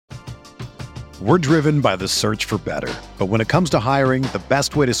We're driven by the search for better. But when it comes to hiring, the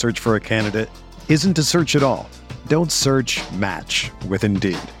best way to search for a candidate isn't to search at all. Don't search, match with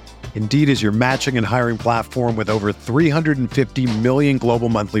Indeed. Indeed is your matching and hiring platform with over 350 million global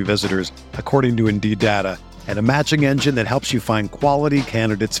monthly visitors, according to Indeed data, and a matching engine that helps you find quality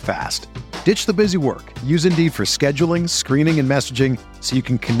candidates fast. Ditch the busy work. Use Indeed for scheduling, screening, and messaging so you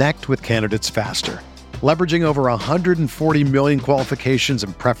can connect with candidates faster. Leveraging over 140 million qualifications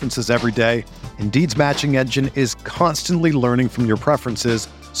and preferences every day, Indeed's matching engine is constantly learning from your preferences,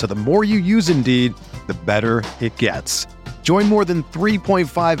 so the more you use Indeed, the better it gets. Join more than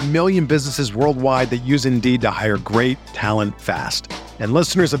 3.5 million businesses worldwide that use Indeed to hire great talent fast. And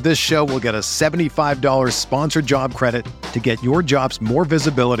listeners of this show will get a $75 sponsored job credit to get your jobs more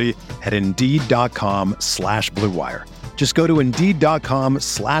visibility at Indeed.com/Blue Wire. Just go to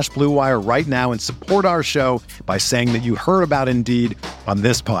Indeed.com/Blue Wire right now and support our show by saying that you heard about Indeed on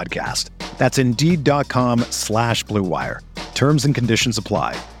this podcast. That's Indeed.com/Blue Wire. Terms and conditions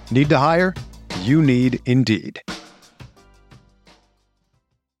apply. Need to hire? You need Indeed.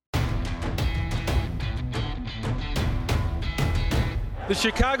 The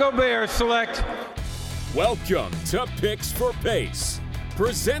Chicago Bears select. Welcome to Picks for Pace,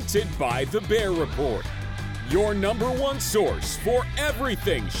 presented by The Bear Report, your number one source for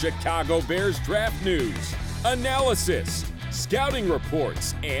everything Chicago Bears draft news, analysis, scouting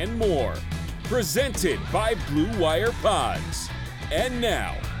reports, and more. Presented by Blue Wire Pods. And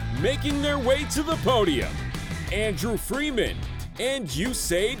now, making their way to the podium, Andrew Freeman and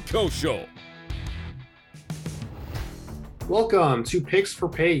Usaid Koshel. Welcome to Picks for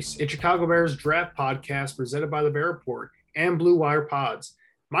Pace, a Chicago Bears draft podcast presented by the Bear Report and Blue Wire Pods.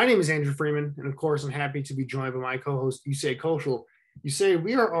 My name is Andrew Freeman, and of course, I'm happy to be joined by my co-host, Usaid Koshel. Usaid,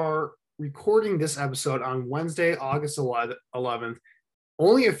 we are recording this episode on Wednesday, August 11th,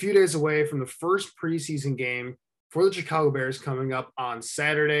 only a few days away from the first preseason game for the Chicago Bears coming up on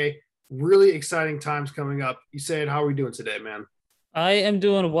Saturday. Really exciting times coming up. Usaid, how are we doing today, man? I am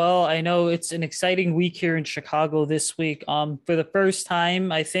doing well. I know it's an exciting week here in Chicago this week. For the first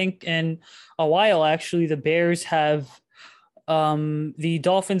time, I think in a while, actually, the Bears have the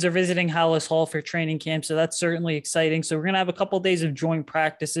Dolphins are visiting Hallis Hall for training camp. So that's certainly exciting. So we're going to have a couple of days of joint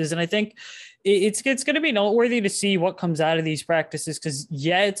practices. And I think it's going to be noteworthy to see what comes out of these practices because,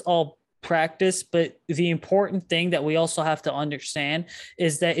 yeah, it's all practice, but the important thing that we also have to understand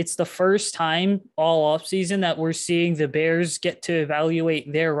is that it's the first time all offseason that we're seeing the Bears get to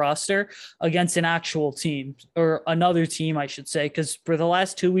evaluate their roster against an actual team or another team, I should say, because for the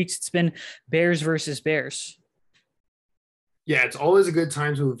last 2 weeks, it's been Bears versus Bears. Yeah, it's always a good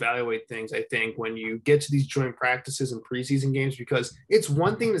time to evaluate things, I think, when you get to these joint practices and preseason games, because it's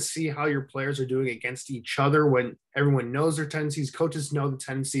one thing to see how your players are doing against each other when everyone knows their tendencies, coaches know the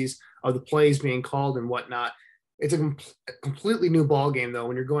tendencies of the plays being called and whatnot. It's a completely new ball game, though,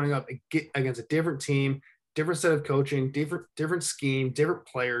 when you're going up against a different team, different set of coaching, different scheme, different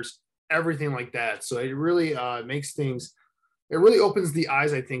players, everything like that. So it really makes things – it really opens the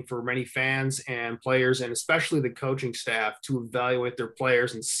eyes, I think, for many fans and players, and especially the coaching staff, to evaluate their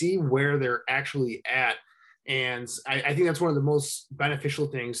players and see where they're actually at. And I think that's one of the most beneficial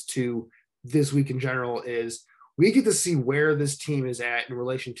things to this week in general is we get to see where this team is at in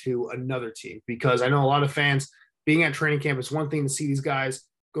relation to another team. Because I know a lot of fans being at training camp, it's one thing to see these guys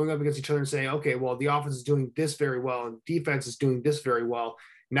going up against each other and say, okay, well, the offense is doing this very well and defense is doing this very well.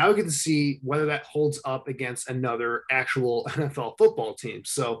 Now we get to see whether that holds up against another actual NFL football team.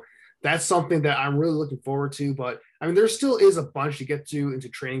 So that's something that I'm really looking forward to. But I mean, there still is a bunch to get to into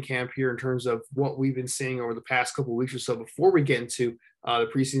training camp here in terms of what we've been seeing over the past couple of weeks or so before we get into the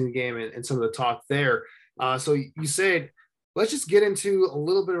preseason game and some of the talk there. So you said, let's just get into a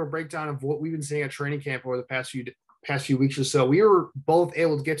little bit of a breakdown of what we've been seeing at training camp over the past few weeks or so. We were both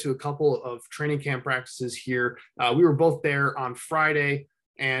able to get to a couple of training camp practices here. We were both there on Friday,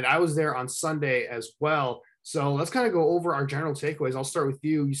 and I was there on Sunday as well. So let's kind of go over our general takeaways. I'll start with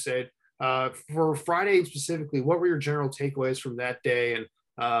you. You said for Friday specifically, what were your general takeaways from that day? And,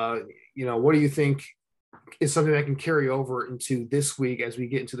 what do you think is something that can carry over into this week as we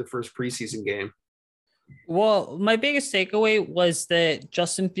get into the first preseason game? Well, my biggest takeaway was that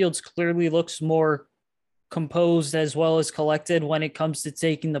Justin Fields clearly looks more composed as well as collected when it comes to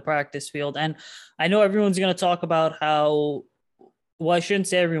taking the practice field. And I know everyone's going to talk about how, well, I shouldn't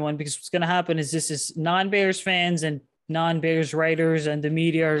say everyone, because what's going to happen is this is non-Bears fans and non-Bears writers and the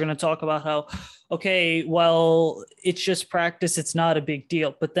media are going to talk about how, okay, well, it's just practice. It's not a big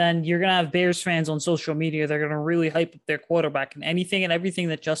deal. But then you're going to have Bears fans on social media. They're going to really hype up their quarterback, and anything and everything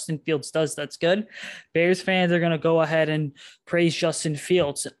that Justin Fields does that's good, Bears fans are going to go ahead and praise Justin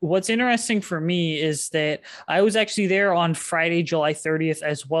Fields. What's interesting for me is that I was actually there on Friday, July 30th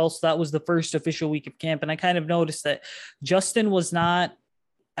as well. So that was the first official week of camp. And I kind of noticed that Justin was not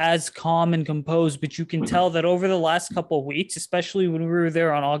as calm and composed, but you can tell that over the last couple of weeks, especially when we were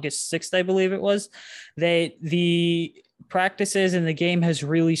there on August 6th, I believe it was, that the practices and the game has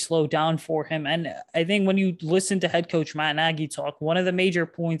really slowed down for him. And I think when you listen to head coach Matt Nagy talk, one of the major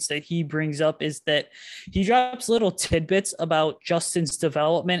points that he brings up is that he drops little tidbits about Justin's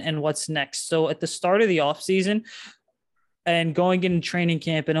development and what's next. So at the start of the offseason, and going into training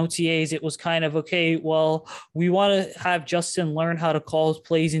camp and OTAs, it was kind of, okay, well, we want to have Justin learn how to call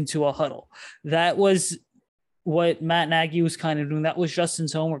plays into a huddle. That was what Matt Nagy was kind of doing. That was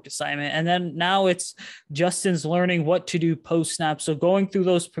Justin's homework assignment. And then now it's Justin's learning what to do post snap. So going through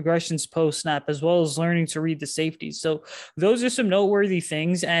those progressions post snap, as well as learning to read the safeties. So those are some noteworthy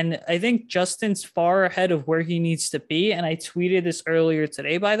things. And I think Justin's far ahead of where he needs to be. And I tweeted this earlier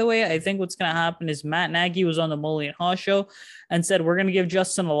today, by the way. I think what's going to happen is Matt Nagy was on the Mully and Haw show and said, we're going to give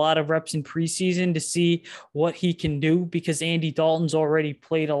Justin a lot of reps in preseason to see what he can do, because Andy Dalton's already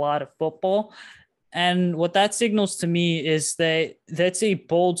played a lot of football. And what that signals to me is that that's a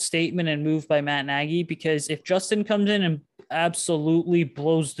bold statement and move by Matt Nagy, because if Justin comes in and absolutely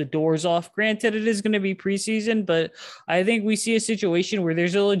blows the doors off, granted, it is going to be preseason, but I think we see a situation where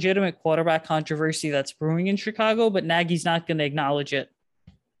there's a legitimate quarterback controversy that's brewing in Chicago, but Nagy's not going to acknowledge it.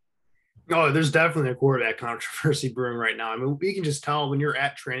 Oh, there's definitely a quarterback controversy brewing right now. I mean, we can just tell when you're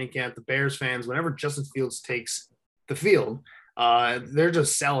at training camp, the Bears fans, whenever Justin Fields takes the field, they're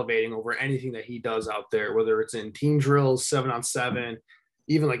just salivating over anything that he does out there, whether it's in team drills, 7-on-7,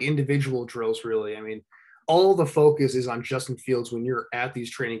 even like individual drills, really. I mean, all the focus is on Justin Fields when you're at these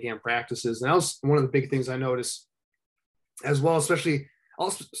training camp practices. And that was one of the big things I noticed as well, especially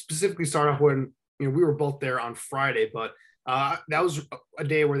I'll specifically start off when, we were both there on Friday, but that was a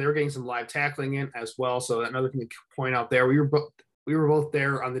day where they were getting some live tackling in as well. So another thing to point out there, we were both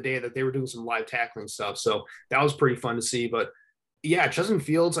there on the day that they were doing some live tackling stuff. So that was pretty fun to see. But yeah, Justin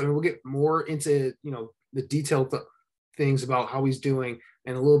Fields, I mean, we'll get more into, the detailed things about how he's doing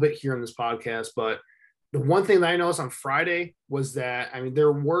and a little bit here in this podcast. But the one thing that I noticed on Friday was that, I mean,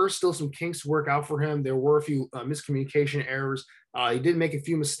 there were still some kinks to work out for him. There were a few miscommunication errors. He did make a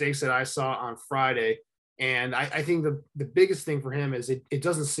few mistakes that I saw on Friday. And I think the biggest thing for him is it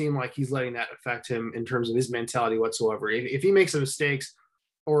doesn't seem like he's letting that affect him in terms of his mentality whatsoever. If he makes a mistake,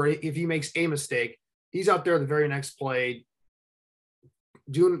 or if he makes a mistake, he's out there the very next play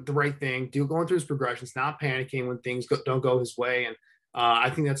doing the right thing, going through his progressions, not panicking when things don't go his way. And I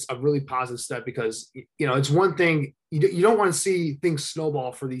think that's a really positive step, because, it's one thing, you don't want to see things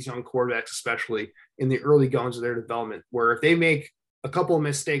snowball for these young quarterbacks, especially in the early goings of their development, where if they make a couple of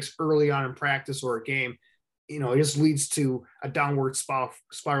mistakes early on in practice or a game, it just leads to a downward spiral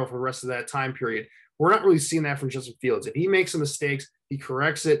for the rest of that time period. We're not really seeing that from Justin Fields. If he makes some mistakes, he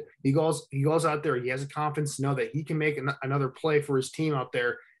corrects it. He goes out there. He has the confidence to know that he can make another play for his team out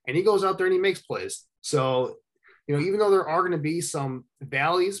there, and he goes out there and he makes plays. So, even though there are going to be some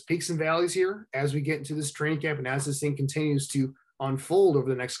peaks and valleys here as we get into this training camp and as this thing continues to unfold over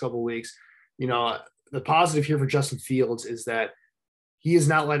the next couple of weeks, the positive here for Justin Fields is that he is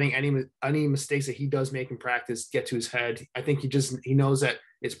not letting any mistakes that he does make in practice get to his head. I think he knows that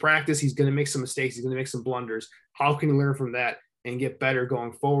it's practice. He's going to make some mistakes. He's going to make some blunders. How can he learn from that and get better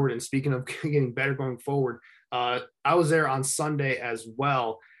going forward? And speaking of getting better going forward, I was there on Sunday as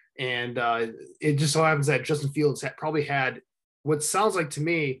well. And it just so happens that Justin Fields probably had what sounds like to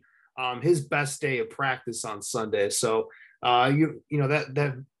me his best day of practice on Sunday. So,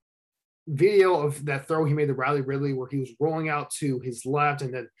 that video of that throw he made to Riley Ridley, where he was rolling out to his left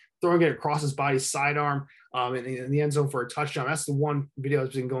and then throwing it across his body's sidearm in the end zone for a touchdown. That's the one video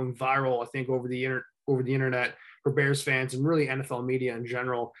that's been going viral, I think, over the internet for Bears fans and really NFL media in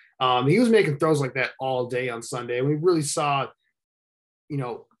general. He was making throws like that all day on Sunday, and we really saw,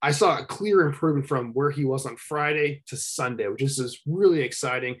 I saw a clear improvement from where he was on Friday to Sunday, which is really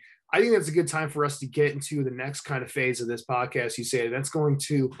exciting. I think that's a good time for us to get into the next kind of phase of this podcast. You say that's going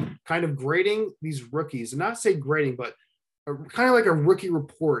to kind of grading these rookies, and not say grading, but kind of like a rookie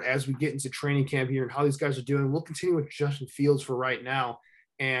report as we get into training camp here and how these guys are doing. We'll continue with Justin Fields for right now,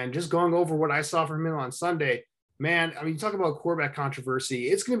 and just going over what I saw from him on Sunday. Man, I mean, you talk about quarterback controversy.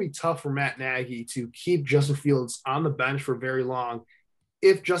 It's going to be tough for Matt Nagy to keep Justin Fields on the bench for very long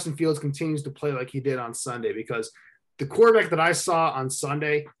if Justin Fields continues to play like he did on Sunday, because the quarterback that I saw on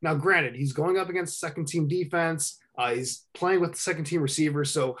Sunday, now granted, he's going up against second team defense. He's playing with the second team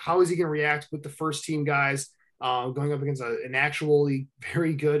receivers. So how is he going to react with the first team guys going up against an actually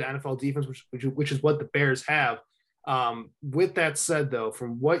very good NFL defense, which is what the Bears have. With that said, though,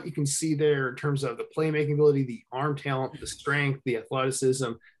 from what you can see there in terms of the playmaking ability, the arm talent, the strength, the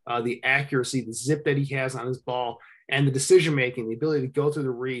athleticism, the accuracy, the zip that he has on his ball, and the decision-making, the ability to go through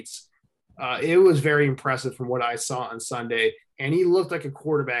the reads, it was very impressive from what I saw on Sunday. And he looked like a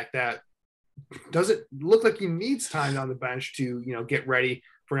quarterback that doesn't look like he needs time on the bench to, get ready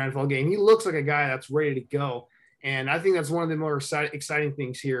for an NFL game. He looks like a guy that's ready to go. And I think that's one of the more exciting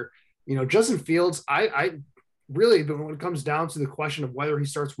things here. Justin Fields, I really, but when it comes down to the question of whether he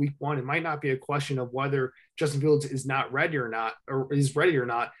starts week 1, it might not be a question of whether Justin Fields is not ready or not, or is ready or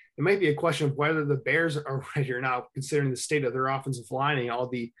not. It might be a question of whether the Bears are ready or not, considering the state of their offensive line and all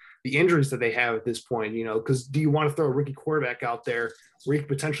the injuries that they have at this point, because do you want to throw a rookie quarterback out there where you could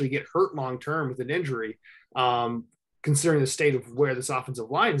potentially get hurt long-term with an injury, considering the state of where this offensive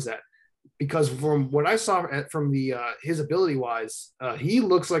line is at? Because from what I saw from his ability wise, he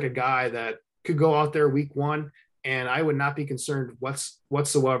looks like a guy that could go out there week 1, and I would not be concerned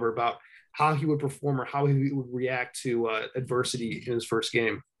whatsoever about how he would perform or how he would react to adversity in his first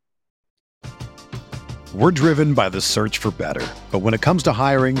game. We're driven by the search for better. But when it comes to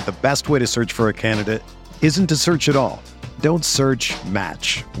hiring, the best way to search for a candidate isn't to search at all. Don't search,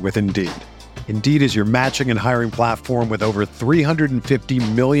 match with Indeed. Indeed is your matching and hiring platform with over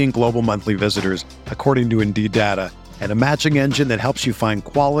 350 million global monthly visitors, according to Indeed data, and a matching engine that helps you find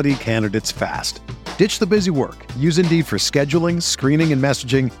quality candidates fast. Ditch the busy work. Use Indeed for scheduling, screening, and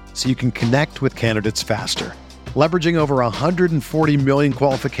messaging so you can connect with candidates faster. Leveraging over 140 million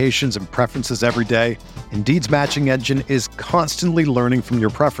qualifications and preferences every day, Indeed's matching engine is constantly learning from your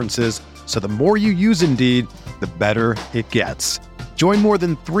preferences, so the more you use Indeed, the better it gets. Join more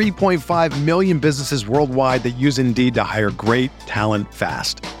than 3.5 million businesses worldwide that use Indeed to hire great talent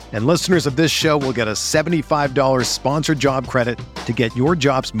fast. And listeners of this show will get a $75 sponsored job credit to get your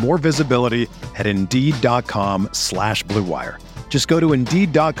jobs more visibility at Indeed.com/Blue Wire. Just go to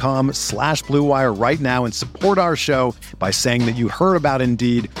Indeed.com/Blue Wire right now and support our show by saying that you heard about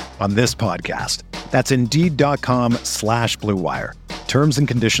Indeed on this podcast. That's Indeed.com/Blue Wire. Terms and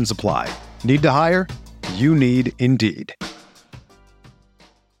conditions apply. Need to hire? You need Indeed.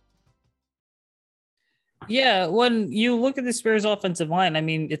 Yeah, when you look at the Bears offensive line, I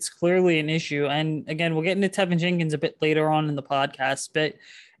mean, it's clearly an issue. And again, we'll get into Tevin Jenkins a bit later on in the podcast, but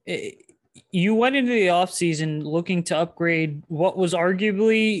you went into the offseason looking to upgrade what was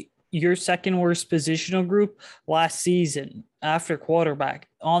arguably your second worst positional group last season after quarterback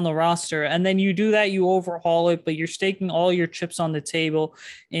on the roster. And then you do that, you overhaul it, but you're staking all your chips on the table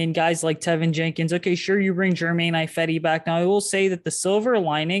in guys like Tevin Jenkins. Okay, sure, you bring Germain Ifedi back. Now, I will say that the silver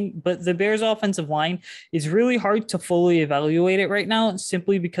lining, but the Bears offensive line is really hard to fully evaluate it right now,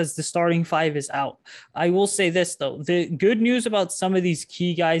 simply because the starting 5 is out. I will say this, though. The good news about some of these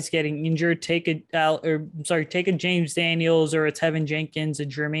key guys getting injured, take a James Daniels or a Tevin Jenkins, a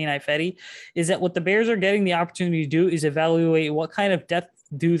Germain Ifedi, is that what the Bears are getting the opportunity to do is evaluate what kind of depth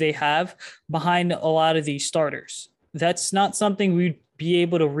do they have behind a lot of these starters. That's not something we'd be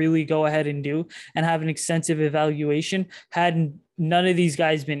able to really go ahead and do and have an extensive evaluation had none of these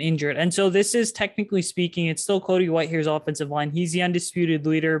guys been injured. And so this is, technically speaking, it's still Cody Whitehair's offensive line. He's the undisputed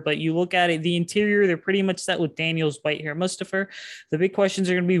leader, but you look at it, the interior, they're pretty much set with Daniels, Whitehair, Mustipher. The big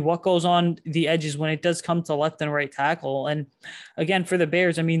questions are going to be what goes on the edges when it does come to left and right tackle. And again, for the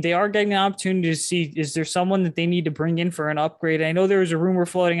Bears, I mean, they are getting an opportunity to see, is there someone that they need to bring in for an upgrade? I know there was a rumor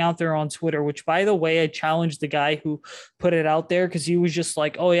floating out there on Twitter, which, by the way, I challenged the guy who put it out there, because he was just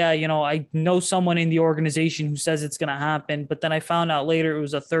like, oh yeah, I know someone in the organization who says it's going to happen. But then I found out later it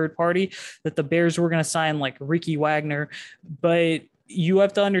was a third party that the Bears were going to sign, like Ricky Wagner. But you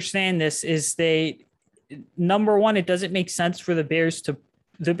have to understand this is number one, it doesn't make sense for the Bears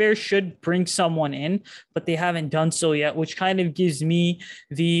should bring someone in, but they haven't done so yet, which kind of gives me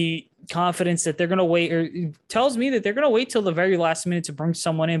the confidence that they're going to wait, or tells me that they're going to wait till the very last minute to bring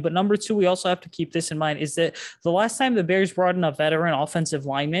someone in. But number two, we also have to keep this in mind, is that the last time the Bears brought in a veteran offensive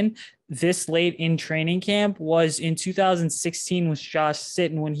lineman this late in training camp was in 2016 with Josh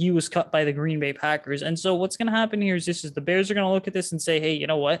Sitton, when he was cut by the Green Bay Packers. And so what's going to happen here is the Bears are going to look at this and say, hey, you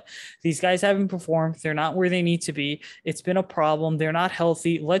know what? These guys haven't performed. They're not where they need to be. It's been a problem. They're not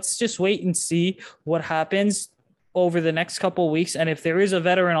healthy. Let's just wait and see what happens over the next couple of weeks. And if there is a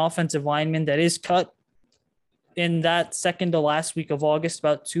veteran offensive lineman that is cut in that second to last week of August,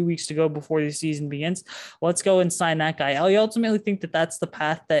 about 2 weeks to go before the season begins, let's go and sign that guy. I ultimately think that that's the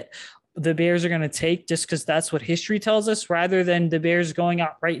path that the Bears are going to take just because that's what history tells us, rather than the Bears going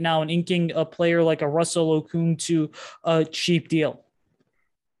out right now and inking a player like a Russell Okung to a cheap deal.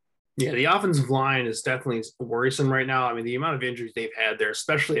 Yeah, the offensive line is definitely worrisome right now. I mean, the amount of injuries they've had there,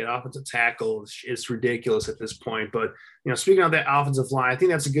 especially at offensive tackle, is ridiculous at this point. But, speaking of that offensive line, I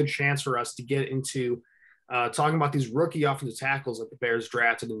think that's a good chance for us to get into talking about these rookie offensive tackles that the Bears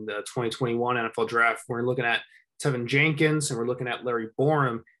drafted in the 2021 NFL draft. We're looking at Tevin Jenkins and we're looking at Larry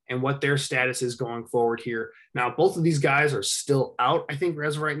Borom and what their status is going forward here. Now, both of these guys are still out, I think,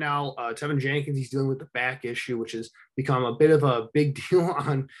 as of right now. Tevin Jenkins, he's dealing with the back issue, which has become a bit of a big deal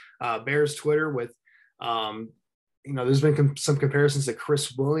on Bears Twitter with, there's been some comparisons to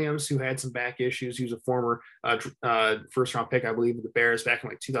Chris Williams, who had some back issues. He was a former first-round pick, I believe, of the Bears back in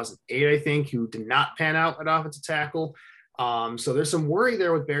 2008, I think, who did not pan out at offensive tackle. So there's some worry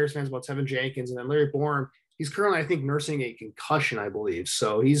there with Bears fans about Tevin Jenkins. And then Larry Borom, he's currently, I think, nursing a concussion, I believe.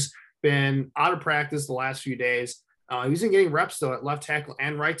 So he's been out of practice the last few days. He's been getting reps, though, at left tackle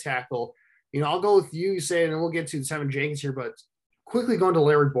and right tackle. I'll go with you say, and then we'll get to Tevin Jenkins here, but quickly going to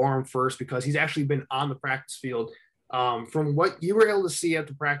Larry Borom first, because he's actually been on the practice field. From what you were able to see at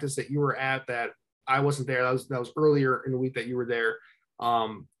the practice that you were at, that I wasn't there, that was earlier in the week that you were there.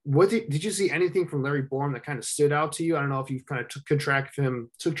 What did you see anything from Larry Borom that kind of stood out to you? I don't know if you've kind of took track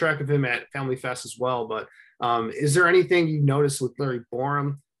of him at Family Fest as well, but is there anything you noticed with Larry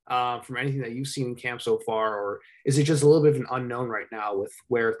Borom from anything that you've seen in camp so far, or is it just a little bit of an unknown right now with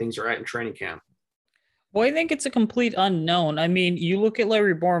where things are at in training camp? Well, I think it's a complete unknown. I mean, you look at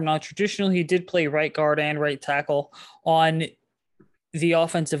Larry Borom now, traditionally he did play right guard and right tackle on the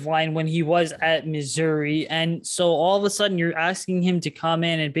offensive line when he was at Missouri. And so all of a sudden you're asking him to come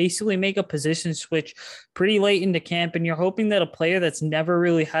in and basically make a position switch pretty late into camp. And you're hoping that a player that's never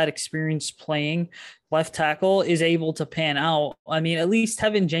really had experience playing left tackle is able to pan out. I mean, at least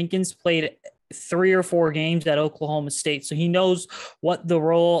Tevin Jenkins played 3 or 4 games at Oklahoma State. So he knows what the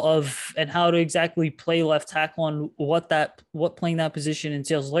role of and how to exactly play left tackle and what playing that position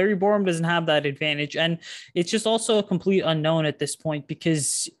entails. Larry Borom doesn't have that advantage. And it's just also a complete unknown at this point,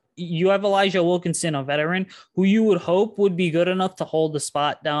 because you have Elijah Wilkinson, a veteran, who you would hope would be good enough to hold the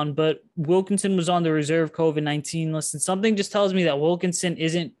spot down. But Wilkinson was on the reserve COVID-19 list. And something just tells me that Wilkinson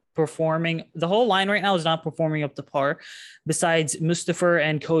isn't performing. The whole line right now is not performing up to par, besides Mustipher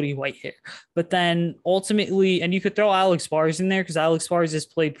and Cody Whitehair. But then ultimately, and you could throw Alex Bars in there, because Alex Bars has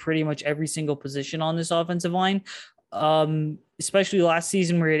played pretty much every single position on this offensive line. Especially last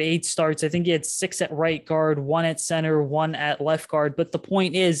season where he had 8 starts. I think he had 6 at right guard, 1 at center, 1 at left guard. But the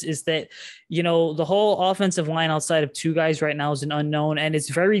point is that, the whole offensive line outside of 2 guys right now is an unknown, and it's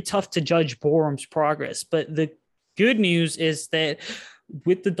very tough to judge Borom's progress. But the good news is that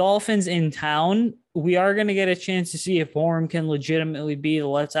with the Dolphins in town, we are going to get a chance to see if Borom can legitimately be the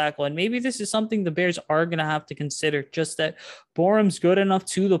left tackle. And maybe this is something the Bears are going to have to consider, just that Borom's good enough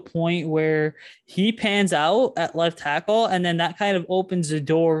to the point where he pans out at left tackle. And then that kind of opens the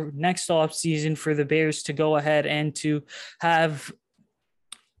door next offseason for the Bears to go ahead and to have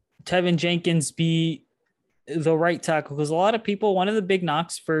Tevin Jenkins be the right tackle. Because a lot of people, one of the big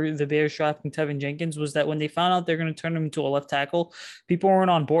knocks for the Bears drafting Tevin Jenkins was that when they found out they're going to turn him into a left tackle, people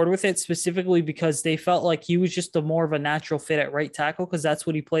weren't on board with it, specifically because they felt like he was just more of a natural fit at right tackle, because that's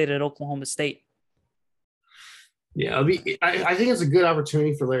what he played at Oklahoma State. Yeah, I think it's a good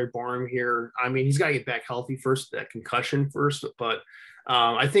opportunity for Larry Borom here. I mean, he's got to get back healthy first, that concussion first, but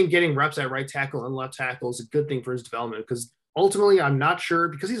I think getting reps at right tackle and left tackle is a good thing for his development, because ultimately, I'm not sure,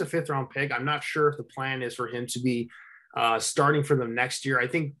 because he's a 5th-round pick, I'm not sure if the plan is for him to be starting for them next year. I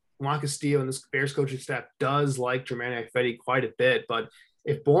think Juan Castillo and this Bears coaching staff does like Germain Ifedi quite a bit, but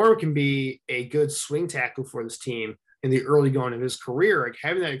if Borom can be a good swing tackle for this team in the early going of his career, like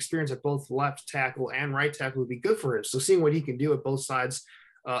having that experience at both left tackle and right tackle would be good for him. So seeing what he can do at both sides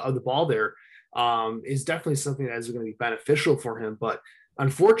of the ball there is definitely something that is going to be beneficial for him. But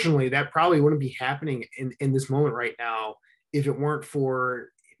unfortunately, that probably wouldn't be happening in this moment right now if it weren't for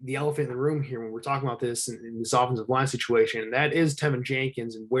the elephant in the room here when we're talking about this in this offensive line situation. And that is Tevin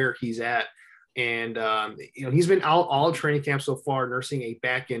Jenkins and where he's at. And, he's been out all training camp so far, nursing a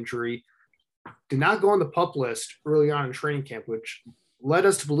back injury. Did not go on the PUP list early on in training camp, which led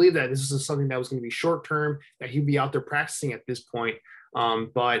us to believe that this is something that was going to be short-term, that he'd be out there practicing at this point.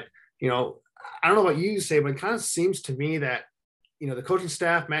 But, I don't know about you, say, but it kind of seems to me that, the coaching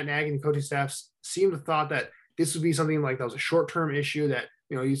staff, Matt Nagy and the coaching staff seem to thought that this would be something like that was a short-term issue that,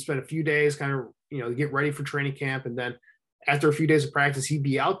 you'd spend a few days kind of, get ready for training camp. And then after a few days of practice, he'd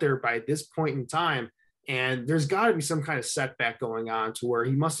be out there by this point in time. And there's got to be some kind of setback going on to where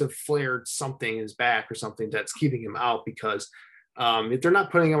he must have flared something in his back or something that's keeping him out, because If they're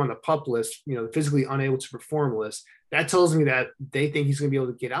not putting him on the PUP list, physically unable to perform list, that tells me that they think he's going to be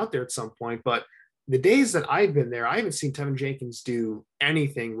able to get out there at some point. But the days that I've been there, I haven't seen Tevin Jenkins do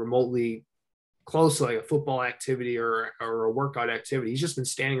anything remotely close to like a football activity or a workout activity. He's just been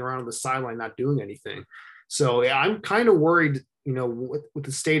standing around on the sideline, not doing anything. So yeah, I'm kind of worried, with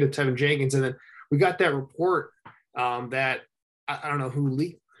the state of Tevin Jenkins. And then we got that report that I don't know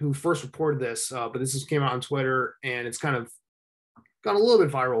who first reported this, but this just came out on Twitter, and it's kind of gone a little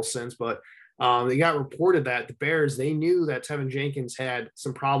bit viral since, but they got reported that the Bears, they knew that Tevin Jenkins had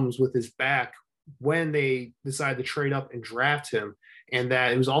some problems with his back when they decided to trade up and draft him. And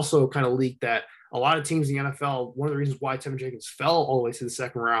that it was also kind of leaked that a lot of teams in the NFL, one of the reasons why Tevin Jenkins fell all the way to the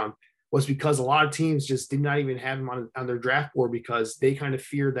second round was because a lot of teams just did not even have him on their draft board because they kind of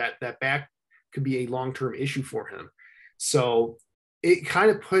feared that that back could be a long-term issue for him. So it kind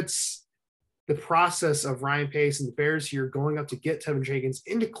of puts the process of Ryan Pace and the Bears here going up to get Tevin Jenkins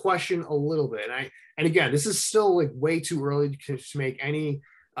into question a little bit. And again, this is still like way too early to make any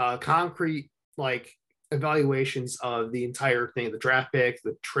concrete like evaluations of the entire thing, the draft pick,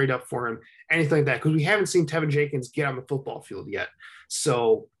 the trade up for him, anything like that, because we haven't seen Tevin Jenkins get on the football field yet.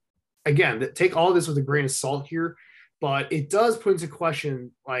 So again, take all this with a grain of salt here, but it does put into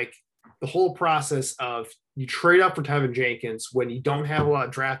question like the whole process of you trade up for Tevin Jenkins when you don't have a lot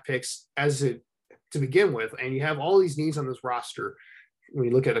of draft picks to begin with, and you have all these needs on this roster. When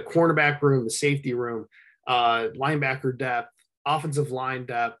you look at the cornerback room, the safety room, linebacker depth, offensive line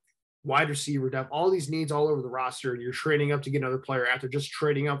depth, wide receiver depth, all these needs all over the roster, and you're trading up to get another player after just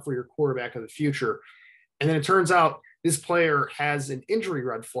trading up for your quarterback of the future. And then it turns out this player has an injury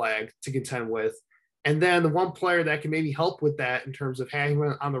red flag to contend with. And then the one player that can maybe help with that in terms of having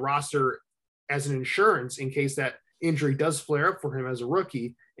him on the roster as an insurance in case that injury does flare up for him as a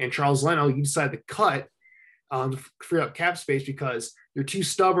rookie, and Charles Leno, you decide to cut to free up cap space because you're too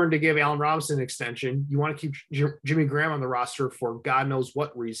stubborn to give Allen Robinson an extension. You want to keep Jimmy Graham on the roster for God knows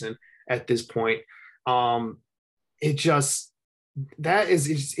what reason at this point. It's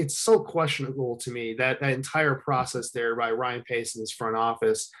so questionable to me, that entire process there by Ryan Pace and his front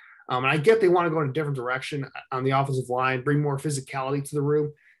office. And I get they want to go in a different direction on the offensive line, bring more physicality to the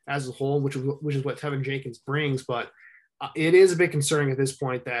room as a whole, which is what Tevin Jenkins brings. But it is a bit concerning at this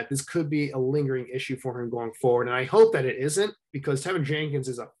point that this could be a lingering issue for him going forward. And I hope that it isn't, because Tevin Jenkins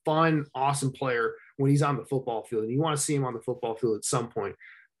is a fun, awesome player when he's on the football field. And you want to see him on the football field at some point.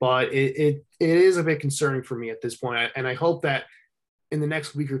 But it is a bit concerning for me at this point. And I hope that in the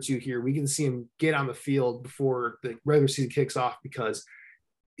next week or two here, we can see him get on the field before the regular season kicks off, because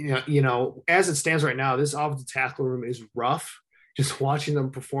as it stands right now, this offensive tackle room is rough, just watching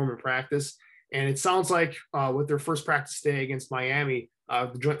them perform in practice. And it sounds like with their first practice day against Miami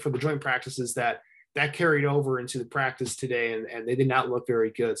for the joint practices that carried over into the practice today, and they did not look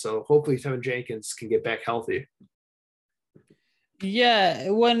very good. So hopefully Tevin Jenkins can get back healthy. Yeah,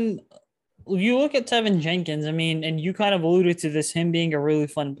 when you look at Tevin Jenkins, I mean, and you kind of alluded to this, him being a really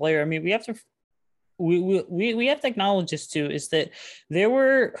fun player. I mean, we have to acknowledge this too, is that there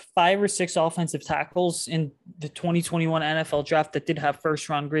were 5 or 6 offensive tackles in the 2021 NFL draft that did have first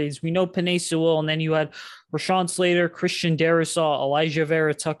round grades. We know Penei Sewell, and then you had Rashawn Slater, Christian Darrisaw, Elijah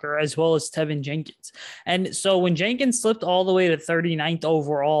Vera Tucker, as well as Tevin Jenkins. And so when Jenkins slipped all the way to 39th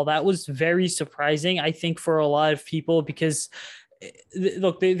overall, that was very surprising, I think, for a lot of people, because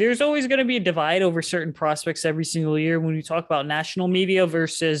look, there's always going to be a divide over certain prospects every single year when we talk about national media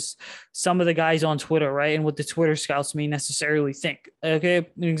versus some of the guys on Twitter, right? And what the Twitter scouts may necessarily think. Okay,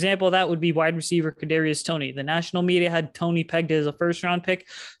 an example of that would be wide receiver Kadarius Toney. The national media had Toney pegged as a first-round pick.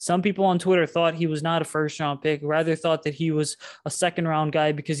 Some people on Twitter thought he was not a first-round pick, rather thought that he was a second-round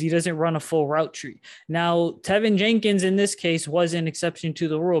guy because he doesn't run a full route tree. Now, Tevin Jenkins in this case was an exception to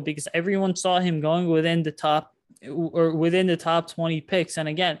the rule because everyone saw him going within the top 20 picks. And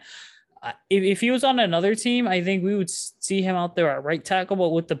again, if he was on another team, I think we would see him out there at right tackle, but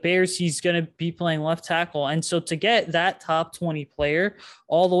with the Bears, he's going to be playing left tackle. And so to get that top 20 player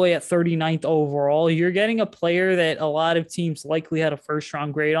all the way at 39th overall, you're getting a player that a lot of teams likely had a first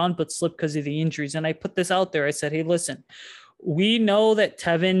round grade on, but slipped because of the injuries. And I put this out there. I said, hey, listen, we know that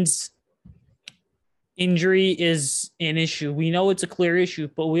Tevin's injury is an issue. We know it's a clear issue,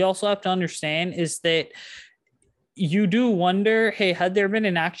 but we also have to understand is that you do wonder, hey, had there been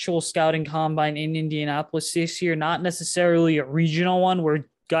an actual scouting combine in Indianapolis this year, not necessarily a regional one where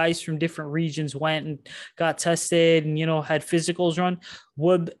guys from different regions went and got tested and, had physicals run.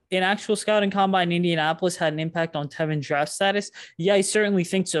 Would an actual scouting combine in Indianapolis had an impact on Tevin's draft status? Yeah, I certainly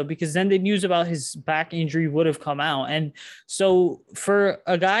think so, because then the news about his back injury would have come out. And so for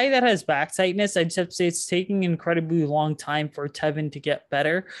a guy that has back tightness, I'd have to say it's taking an incredibly long time for Tevin to get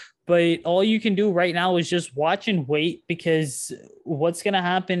better. But all you can do right now is just watch and wait, because what's going to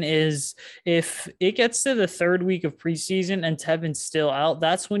happen is if it gets to the third week of preseason and Tevin's still out,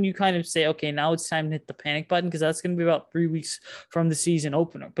 that's when you kind of say, okay, now it's time to hit the panic button, because that's going to be about 3 weeks from the season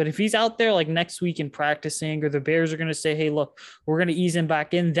opener. But if he's out there like next week in practicing, or the Bears are going to say, hey, look, we're going to ease him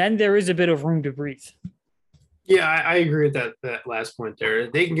back in, then there is a bit of room to breathe. Yeah, I agree with that last point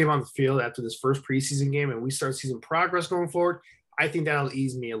there. They can get him on the field after this first preseason game and we start seeing progress going forward. I think that'll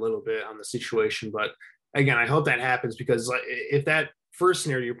ease me a little bit on the situation. But again, I hope that happens, because if that first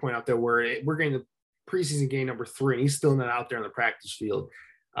scenario you point out there where we're getting the preseason game number 3 and he's still not out there on the practice field,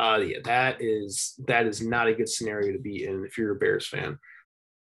 that is not a good scenario to be in if you're a Bears fan.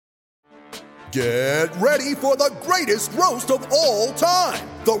 Get ready for the greatest roast of all time,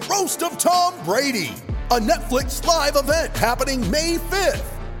 the Roast of Tom Brady, a Netflix live event happening May 5th.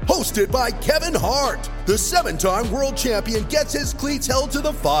 Hosted by Kevin Hart, the 7-time world champion gets his cleats held to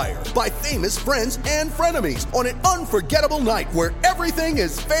the fire by famous friends and frenemies on an unforgettable night where everything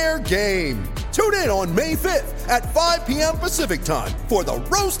is fair game. Tune in on May 5th at 5 p.m. Pacific time for the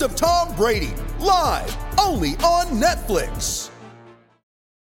Roast of Tom Brady, live only on Netflix.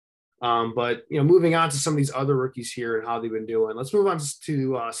 But moving on to some of these other rookies here and how they've been doing, let's move on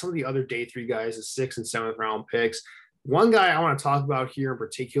to some of the other day 3 guys, the 6th and 7th round picks. One guy I want to talk about here in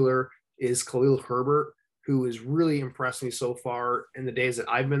particular is Khalil Herbert, who has really impressed me so far in the days that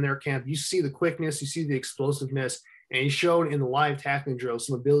I've been there, Camp. You see the quickness, you see the explosiveness, and he showed in the live tackling drill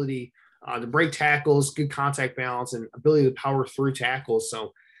some ability to break tackles, good contact balance, and ability to power through tackles.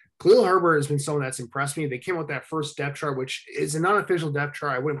 So Khalil Herbert has been someone that's impressed me. They came out with that first depth chart, which is an unofficial depth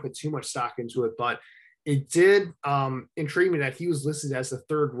chart. I wouldn't put too much stock into it, but it did intrigue me that he was listed as the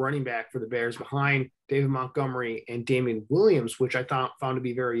 3rd running back for the Bears behind David Montgomery and Damian Williams, which I found to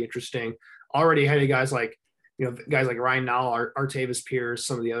be very interesting. Already ahead of guys like Ryan Nall, Artavis Pierce,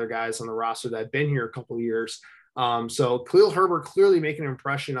 some of the other guys on the roster that have been here a couple of years. So Khalil Herbert clearly making an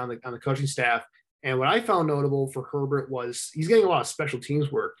impression on the coaching staff. And what I found notable for Herbert was he's getting a lot of special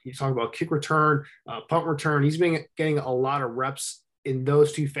teams work. You talk about kick return, punt return. He's been getting a lot of reps in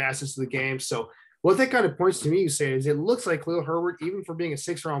those 2 facets of the game. So what that kind of points to me, you say, is it looks like Khalil Herbert, even for being a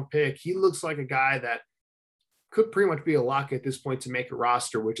 6th round pick, he looks like a guy that could pretty much be a lock at this point to make a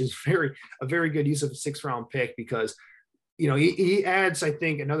roster, which is a very good use of a 6th round pick, because he adds, I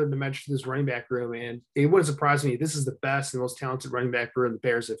think, another dimension to this running back room. And it wouldn't surprise me. This is the best and most talented running back room the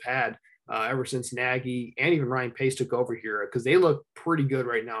Bears have had ever since Nagy and even Ryan Pace took over here, because they look pretty good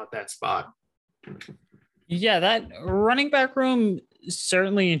right now at that spot. Yeah, that running back room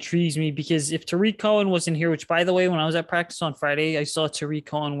certainly intrigues me, because if Tariq Cohen wasn't here, which, by the way, when I was at practice on Friday, I saw Tariq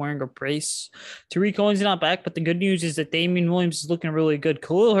Cohen wearing a brace. Tariq Cohen's not back, but the good news is that Damian Williams is looking really good.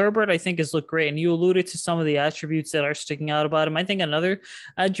 Khalil Herbert, I think, has looked great, and you alluded to some of the attributes that are sticking out about him. I think another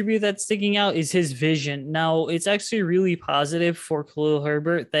attribute that's sticking out is his vision. Now, it's actually really positive for Khalil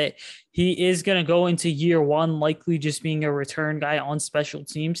Herbert that he is going to go into year 1 likely just being a return guy on special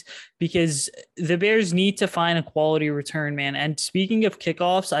teams, because the Bears need to find a quality return man. And speaking of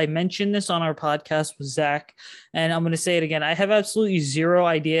kickoffs, I mentioned this on our podcast with Zach, and I'm going to say it again. I have absolutely zero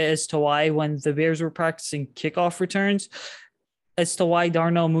idea as to why, when the Bears were practicing kickoff returns, as to why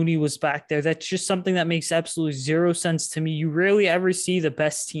Darnell Mooney was back there. That's just something that makes absolutely zero sense to me. You rarely ever see the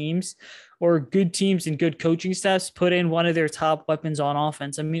best teams or good teams and good coaching staffs put in one of their top weapons on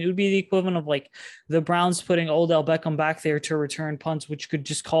offense. I mean, it would be the equivalent of like the Browns putting Odell Beckham back there to return punts, which could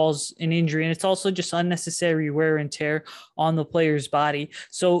just cause an injury. And it's also just unnecessary wear and tear on the player's body.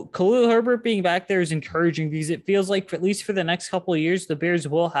 So Khalil Herbert being back there is encouraging, because it feels like, at least for the next couple of years, the Bears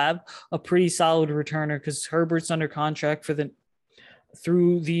will have a pretty solid returner, because Herbert's under contract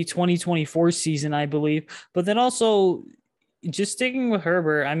through the 2024 season, I believe. But then also, just sticking with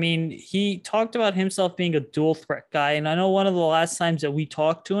Herbert, I mean, he talked about himself being a dual threat guy. And I know one of the last times that we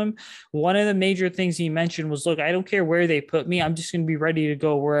talked to him, one of the major things he mentioned was, look, I don't care where they put me. I'm just going to be ready to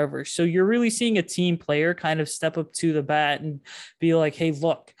go wherever. So you're really seeing a team player kind of step up to the bat and be like, hey,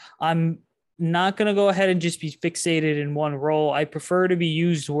 look, I'm not going to go ahead and just be fixated in one role. I prefer to be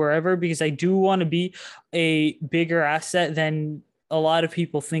used wherever, because I do want to be a bigger asset than a lot of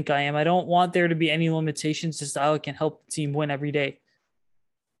people think I am. I don't want there to be any limitations as to how I can help the team win every day.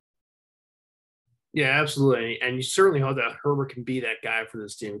 Yeah, absolutely. And you certainly hope that Herbert can be that guy for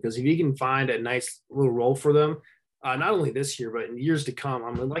this team, because if he can find a nice little role for them, not only this year, but in years to come.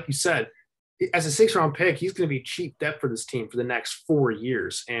 I mean, like you said, as a 6th-round pick, he's going to be cheap depth for this team for the next 4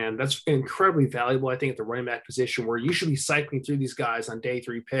 years. And that's incredibly valuable, I think, at the running back position, where you should be cycling through these guys on day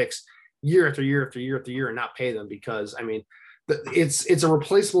 3 picks year after year after year after year and not pay them, because, I mean, it's a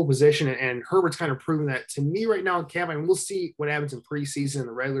replaceable position. And Herbert's kind of proven that to me right now in camp. I mean, we'll see what happens in preseason,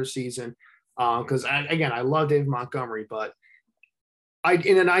 the regular season, because, I love David Montgomery, but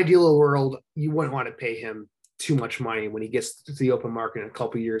in an ideal world, you wouldn't want to pay him too much money when he gets to the open market in a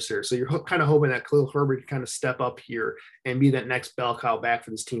couple of years here. So you're kind of hoping that Khalil Herbert can kind of step up here and be that next bell cow back for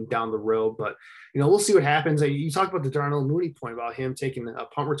this team down the road. But, we'll see what happens. You talked about the Darnell Mooney point about him taking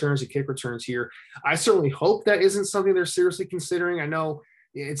punt returns and kick returns here. I certainly hope that isn't something they're seriously considering. I know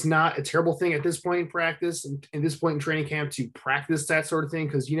it's not a terrible thing at this point in practice and at this point in training camp to practice that sort of thing,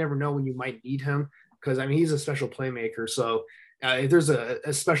 because you never know when you might need him, because, I mean, he's a special playmaker. So if there's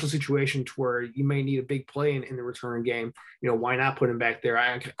a special situation to where you may need a big play in the return game, why not put him back there?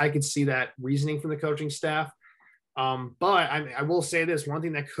 I could see that reasoning from the coaching staff. But I will say this, one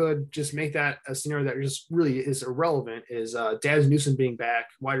thing that could just make that a scenario that just really is irrelevant is Daz Newsome being back,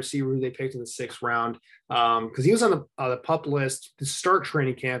 wide receiver who they picked in the 6th round, because he was on the PUP list to start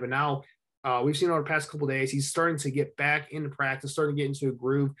training camp. And now we've seen over the past couple of days, he's starting to get back into practice, starting to get into a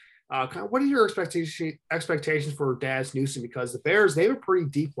groove. What are your expectations for Daz Newsome? Because the Bears, they have a pretty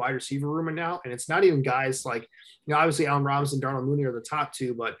deep wide receiver room right now, and it's not even guys like, obviously Allen Robinson, Darnell Mooney are the top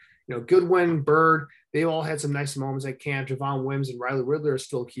 2, but, Goodwin, Bird, they've all had some nice moments at camp. Javon Wims and Riley Ridley are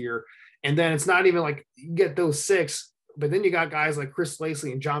still here. And then it's not even like you get those 6, but then you got guys like Chris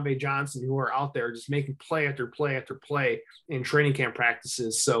Lacey and John Bay Johnson who are out there just making play after play after play in training camp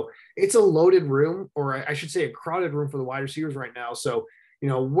practices. So it's a loaded room, or I should say a crowded room for the wide receivers right now. So,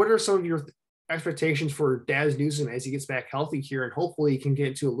 what are some of your expectations for Daz Newsome as he gets back healthy here, and hopefully he can get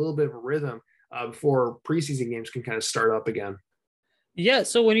into a little bit of a rhythm before preseason games can kind of start up again? Yeah,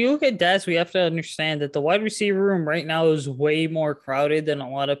 so when you look at Daz, we have to understand that the wide receiver room right now is way more crowded than a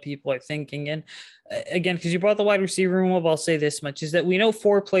lot of people are thinking. And again, because you brought the wide receiver room up, I'll say this much, is that we know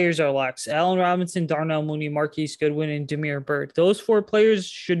 4 players are locks: Allen Robinson, Darnell Mooney, Marquise Goodwin, and Damiere Byrd. Those 4 players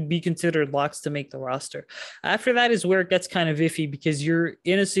should be considered locks to make the roster. After that is where it gets kind of iffy, because you're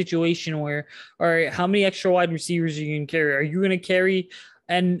in a situation where, all right, how many extra wide receivers are you going to carry? Are you going to carry,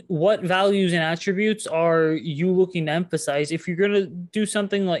 and what values and attributes are you looking to emphasize? If you're going to do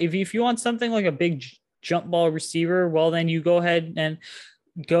something like, if you want something like a big jump ball receiver, well, then you go ahead and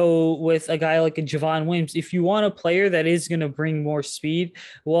go with a guy like a Javon Wims. If you want a player that is going to bring more speed,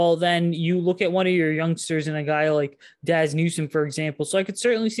 well, then you look at one of your youngsters and a guy like Daz Newsome, for example. So I could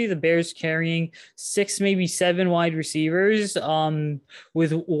certainly see the Bears carrying 6, maybe 7 wide receivers,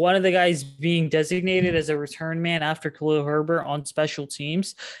 with one of the guys being designated as a return man after Khalil Herbert on special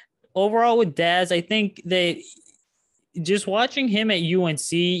teams. Overall with Daz, I think that just watching him at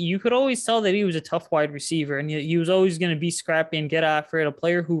UNC, you could always tell that he was a tough wide receiver, and he was always going to be scrappy and get after it, a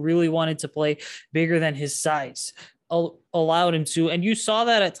player who really wanted to play bigger than his size allowed him to. And you saw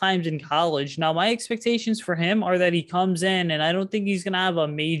that at times in college. Now, my expectations for him are that he comes in, and I don't think he's going to have a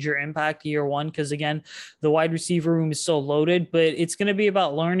major impact year one, because, again, the wide receiver room is so loaded, but it's going to be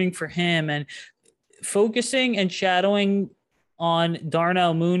about learning for him and focusing and shadowing on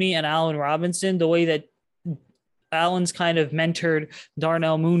Darnell Mooney and Allen Robinson the way that Allen's kind of mentored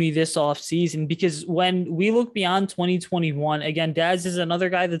Darnell Mooney this offseason. Because when we look beyond 2021, again, Daz is another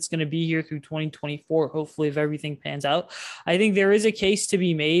guy that's going to be here through 2024, hopefully, if everything pans out. I think there is a case to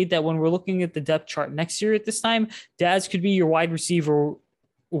be made that when we're looking at the depth chart next year at this time, Daz could be your wide receiver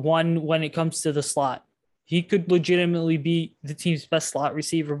 1 when it comes to the slot. He could legitimately be the team's best slot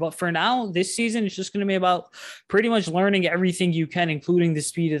receiver. But for now, this season, it's just going to be about pretty much learning everything you can, including the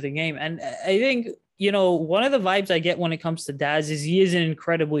speed of the game. And I think, one of the vibes I get when it comes to Daz is he is an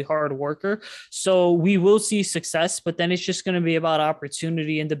incredibly hard worker. So we will see success, but then it's just going to be about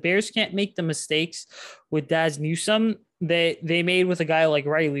opportunity. And the Bears can't make the mistakes with Daz Newsome that they made with a guy like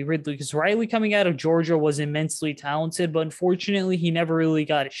Riley Ridley, because Riley coming out of Georgia was immensely talented, but unfortunately he never really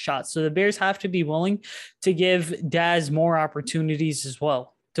got a shot. So the Bears have to be willing to give Daz more opportunities as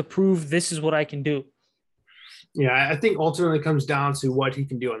well to prove this is what I can do. Yeah, I think ultimately it comes down to what he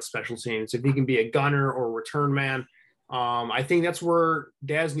can do on special teams. If he can be a gunner or a return man, I think that's where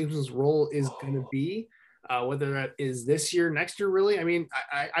Daz Newsome's role is going to be, whether that is this year, next year, really. I mean,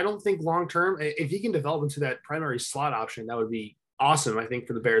 I don't think long-term, if he can develop into that primary slot option, that would be awesome, I think,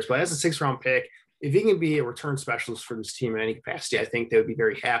 for the Bears. But as a 6th-round pick, if he can be a return specialist for this team in any capacity, I think they would be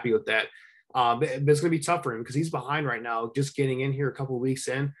very happy with that. But it's going to be tough for him because he's behind right now, just getting in here a couple of weeks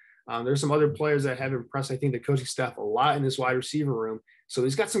in. There's some other players that have impressed, I think, the coaching staff a lot in this wide receiver room. So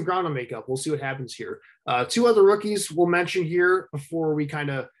he's got some ground to make up. We'll see what happens here. Two other rookies we'll mention here before we kind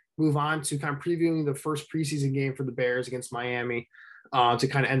of move on to kind of previewing the first preseason game for the Bears against Miami to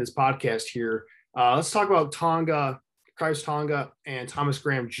kind of end this podcast here. Let's talk about Khyiris Tonga and Thomas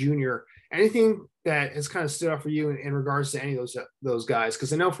Graham Jr. Anything that has kind of stood out for you in regards to any of those guys?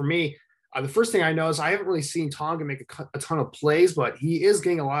 Because I know for me, the first thing I know is I haven't really seen Tonga make a ton of plays, but he is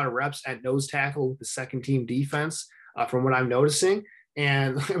getting a lot of reps at nose tackle with the second team defense from what I'm noticing.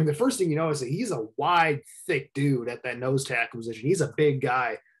 And I mean, the first thing you know is that he's a wide, thick dude at that nose tackle position. He's a big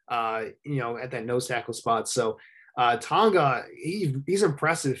guy, at that nose tackle spot. So Tonga, he's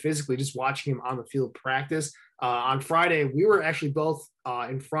impressive physically, just watching him on the field practice. On Friday, we were actually both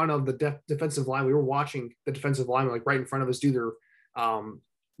in front of the defensive line. We were watching the defensive line, like right in front of us, do their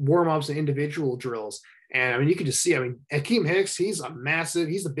warm-ups and individual drills. And I mean, you could just see, Akeem Hicks, he's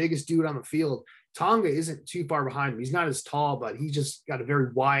the biggest dude on the field. Tonga isn't too far behind him. He's not as tall, but he's just got a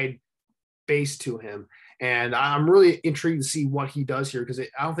very wide base to him. And I'm really intrigued to see what he does here because I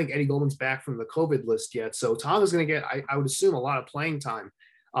don't think Eddie Goldman's back from the COVID list yet. So Tonga's going to get, I would assume, a lot of playing time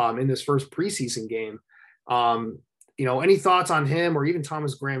in this first preseason game. Any thoughts on him or even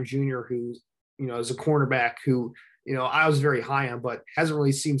Thomas Graham Jr., who, is a cornerback who, I was very high on, but hasn't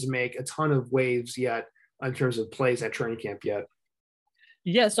really seemed to make a ton of waves yet in terms of plays at training camp yet.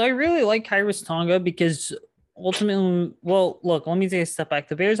 Yeah, so I really like Khyiris Tonga because ultimately, well, look, let me take a step back.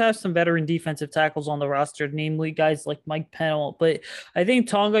 The Bears have some veteran defensive tackles on the roster, namely guys like Mike Pennell. But I think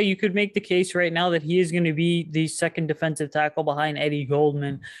Tonga, you could make the case right now that he is going to be the second defensive tackle behind Eddie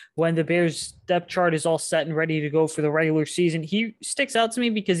Goldman when the Bears depth chart is all set and ready to go for the regular season. He sticks out to me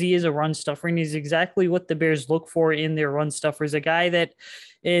because he is a run stuffer, and he's exactly what the Bears look for in their run stuffers. A guy that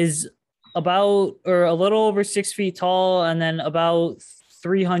is about or a little over 6 feet tall and then about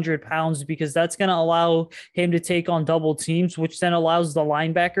 300 pounds, because that's going to allow him to take on double teams, which then allows the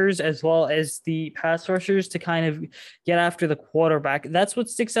linebackers as well as the pass rushers to kind of get after the quarterback. That's what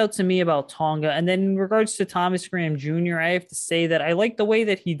sticks out to me about Tonga. And then in regards to Thomas Graham Jr., I have to say that I like the way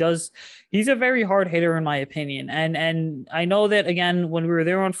that he does. He's a very hard hitter in my opinion. And I know that, again, when we were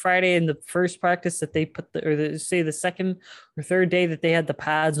there on Friday in the first practice that they put the second or third day that they had the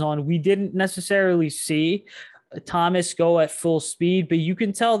pads on, we didn't necessarily see Thomas go at full speed, but you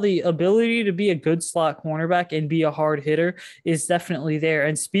can tell the ability to be a good slot cornerback and be a hard hitter is definitely there.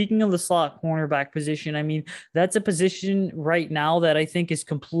 And speaking of the slot cornerback position, that's a position right now that I think is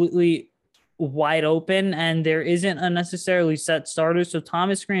completely wide open and there isn't a necessarily set starter. So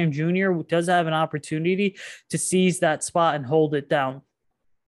Thomas Graham Jr. does have an opportunity to seize that spot and hold it down.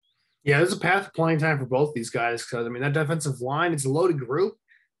 Yeah, there's a path to playing time for both these guys because, that defensive line, it's a loaded group.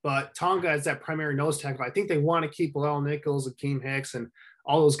 But Tonga is that primary nose tackle. I think they want to keep Bilal Nichols, Akeem Hicks, and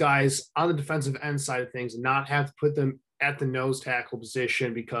all those guys on the defensive end side of things and not have to put them at the nose tackle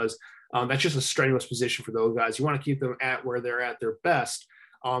position because that's just a strenuous position for those guys. You want to keep them at where they're at their best.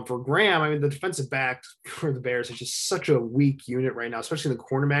 For Graham, the defensive back for the Bears is just such a weak unit right now, especially in the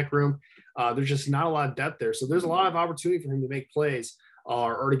cornerback room. There's just not a lot of depth there. So there's a lot of opportunity for him to make plays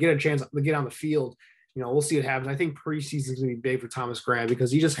or to get a chance to get on the field. We'll see what happens. I think preseason is going to be big for Thomas Graham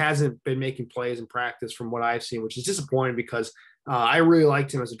because he just hasn't been making plays in practice from what I've seen, which is disappointing because I really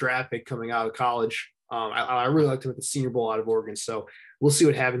liked him as a draft pick coming out of college. I really liked him at the Senior Bowl out of Oregon. So we'll see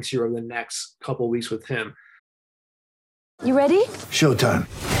what happens here over the next couple of weeks with him. You ready? Showtime.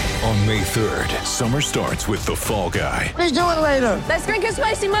 On May 3rd, summer starts with The Fall Guy. Let's do it later. Let's drink a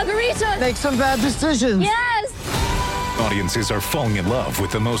spicy margarita. Make some bad decisions. Yes. Audiences are falling in love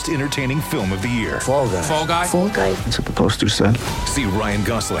with the most entertaining film of the year. Fall Guy. Fall Guy. Fall Guy. That's what the poster said. See Ryan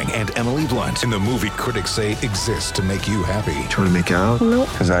Gosling and Emily Blunt in the movie critics say exists to make you happy. Trying to make it out? Nope.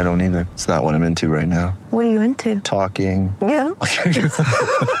 Because I don't either. It's not what I'm into right now. What are you into? Talking. Yeah.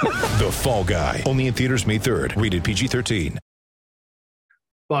 The Fall Guy. Only in theaters May 3rd. Rated PG-13.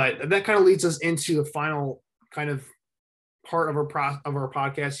 But that kind of leads us into the final kind of part of our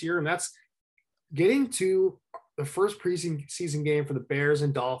podcast here, and that's getting to the first preseason game for the Bears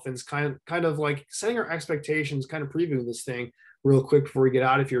and Dolphins, kind of like setting our expectations, kind of previewing this thing real quick before we get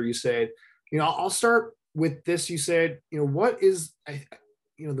out of here. You said, I'll start with this. You said, what is,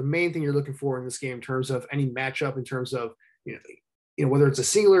 the main thing you're looking for in this game in terms of any matchup, in terms of, whether it's a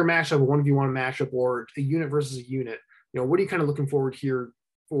singular matchup, a 1v1 matchup, or a unit versus a unit, what are you kind of looking forward here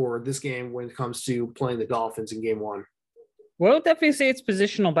for this game when it comes to playing the Dolphins in game one? Well, I would definitely say it's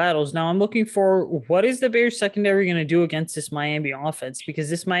positional battles. Now I'm looking for what is the Bears secondary going to do against this Miami offense? Because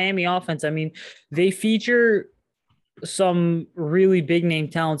this Miami offense, they feature some really big name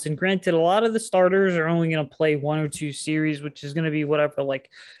talents. And granted, a lot of the starters are only going to play one or two series, which is going to be whatever, like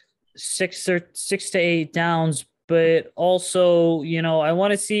six to eight downs, but also, I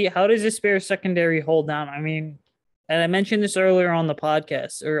want to see how does this Bears secondary hold down? I mean, and I mentioned this earlier on the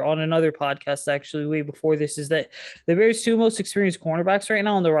podcast or on another podcast, actually, way before this, is that the Bears' two most experienced cornerbacks right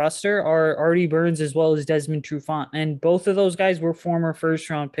now on the roster are Artie Burns as well as Desmond Trufant. And both of those guys were former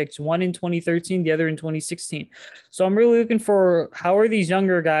first-round picks, one in 2013, the other in 2016. So I'm really looking for how are these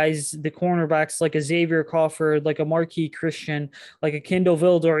younger guys, the cornerbacks like a Xavier Crawford, like a Marquis Christian, like a Kindle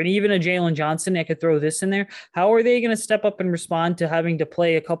Vildor, and even a Jalen Johnson, I could throw this in there. How are they going to step up and respond to having to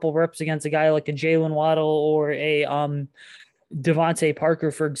play a couple reps against a guy like a Jalen Waddle or a Devontae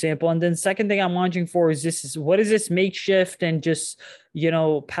Parker, for example? And then second thing I'm watching for is what is this makeshift and just,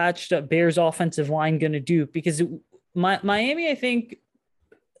 patched up Bears offensive line going to do? Because Miami, I think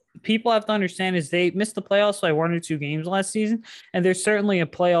people have to understand, is they missed the playoffs by 1 or 2 games last season, and they're certainly a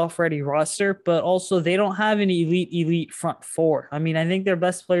playoff ready roster, but also they don't have an elite front four. I mean, I think their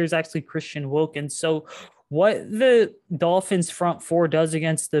best player is actually Christian Wilkins. So what the Dolphins front four does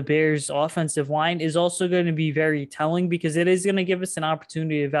against the Bears offensive line is also going to be very telling, because it is going to give us an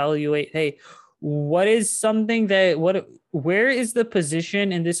opportunity to evaluate, hey, where is the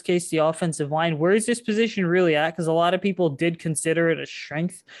position, in this case, the offensive line, where is this position really at? Because a lot of people did consider it a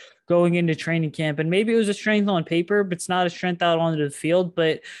strength going into training camp, and maybe it was a strength on paper, but it's not a strength out onto the field.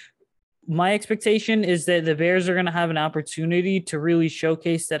 But my expectation is that the Bears are going to have an opportunity to really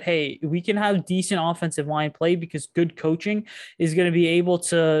showcase that, hey, we can have decent offensive line play, because good coaching is going to be able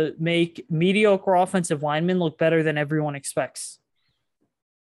to make mediocre offensive linemen look better than everyone expects.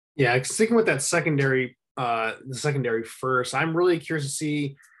 Yeah, sticking with that the secondary first, I'm really curious to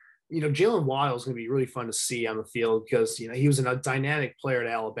see, Jalen Waddle is going to be really fun to see on the field, because, he was a dynamic player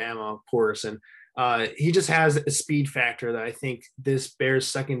at Alabama, of course, and he just has a speed factor that I think this Bears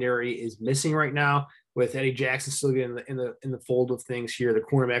secondary is missing right now, with Eddie Jackson still getting in the fold of things here, the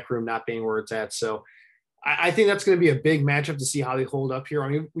cornerback room not being where it's at. So I think that's going to be a big matchup to see how they hold up here. I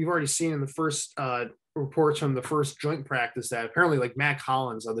mean, we've already seen in the first reports from the first joint practice that apparently, like, Matt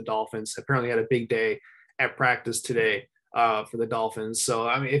Collins of the Dolphins apparently had a big day at practice today for the Dolphins. So,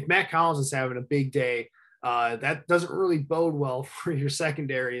 I mean, if Matt Collins is having a big day, that doesn't really bode well for your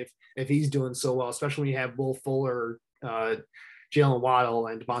secondary if he's doing so well, especially when you have Will Fuller, Jalen Waddle,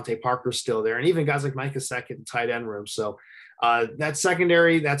 and Devontae Parker still there, and even guys like Micah Second in tight end room. So that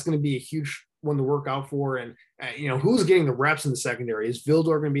secondary, that's going to be a huge one to work out for. And, who's getting the reps in the secondary? Is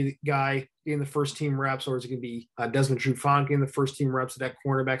Vildor going to be the guy getting the first team reps, or is it going to be Desmond Trufant getting the first team reps at that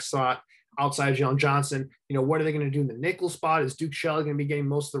cornerback slot outside of Jalen Johnson? What are they going to do in the nickel spot? Is Duke Shelley going to be getting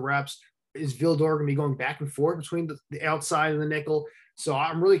most of the reps? Is Vildor going to be going back and forth between the outside and the nickel? So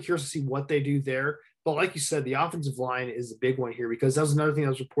I'm really curious to see what they do there. But like you said, the offensive line is a big one here, because that was another thing that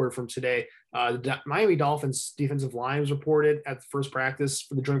was reported from today. The Miami Dolphins defensive line was reported at the first practice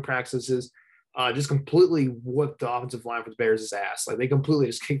for the joint practices, just completely whooped the offensive line for the Bears' ass. Like, they completely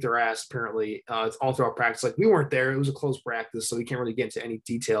just kicked their ass, apparently, all throughout practice. Like, we weren't there. It was a close practice, so we can't really get into any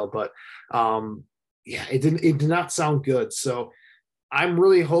detail. But, it did not sound good. So I'm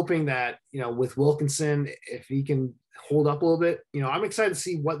really hoping that, with Wilkinson, if he can hold up a little bit, I'm excited to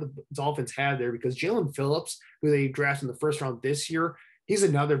see what the Dolphins have there, because Jalen Phillips, who they drafted in the first round this year, he's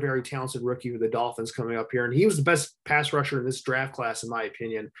another very talented rookie for the Dolphins coming up here. And he was the best pass rusher in this draft class, in my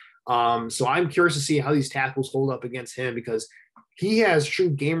opinion. So I'm curious to see how these tackles hold up against him, because he has true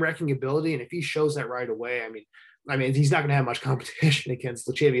game wrecking ability. And if he shows that right away, I mean, he's not going to have much competition against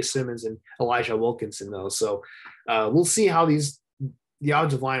Latavius Simmons and Elijah Wilkinson, though. So we'll see how the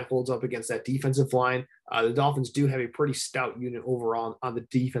offensive line holds up against that defensive line. The Dolphins do have a pretty stout unit overall on the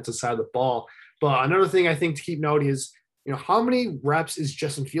defensive side of the ball. But another thing I think to keep note is, how many reps is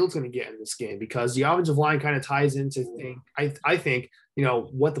Justin Fields going to get in this game? Because the offensive line kind of ties into I think,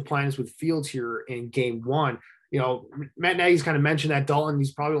 what the plan is with Fields here in game one. Matt Nagy's kind of mentioned that Dalton,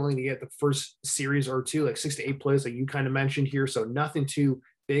 he's probably only going to get the first series or two, like 6 to 8 plays, like you kind of mentioned here. So nothing too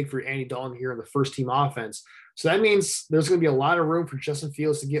big for Andy Dalton here in the first team offense. So that means there's going to be a lot of room for Justin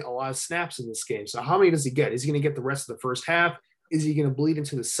Fields to get a lot of snaps in this game. So how many does he get? Is he going to get the rest of the first half? Is he going to bleed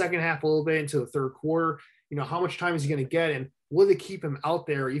into the second half a little bit, into the third quarter? How much time is he going to get? And will they keep him out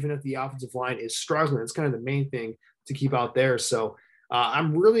there even if the offensive line is struggling? It's kind of the main thing to keep out there. So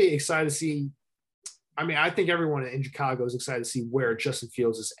I'm really excited to see. I think everyone in Chicago is excited to see where Justin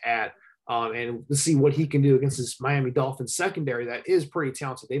Fields is at, and to see what he can do against this Miami Dolphins secondary that is pretty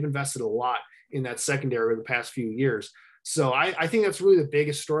talented. They've invested a lot in that secondary over the past few years. So I think that's really the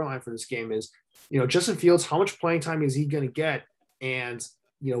biggest storyline for this game is, Justin Fields, how much playing time is he going to get? And,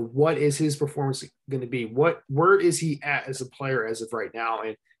 what is his performance going to be? Where is he at as a player as of right now?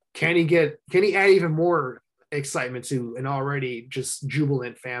 And can he add even more excitement to an already just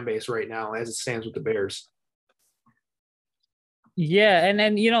jubilant fan base right now as it stands with the Bears. Yeah, and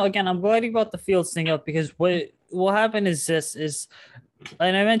then again, I'm glad you brought the Fields thing up, because what will happen is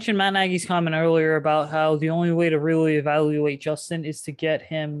and I mentioned Matt Nagy's comment earlier about how the only way to really evaluate Justin is to get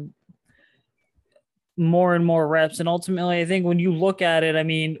him more and more reps. And ultimately, I think when you look at it, I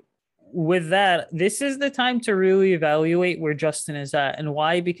mean, with that, this is the time to really evaluate where Justin is at. And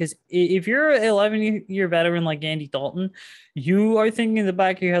why? Because if you're an 11-year veteran like Andy Dalton, you are thinking in the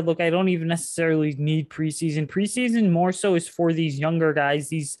back of your head, look, I don't even necessarily need preseason. Preseason more so is for these younger guys,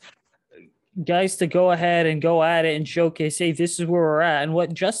 these guys to go ahead and go at it and showcase, hey, this is where we're at. And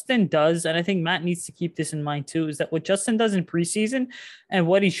what Justin does, and I think Matt needs to keep this in mind too, is that what Justin does in preseason and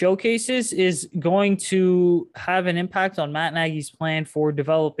what he showcases is going to have an impact on Matt Nagy's plan for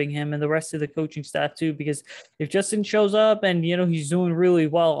developing him and the rest of the coaching staff too. Because if Justin shows up and, he's doing really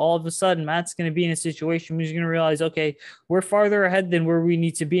well, all of a sudden Matt's going to be in a situation where he's going to realize, okay, we're farther ahead than where we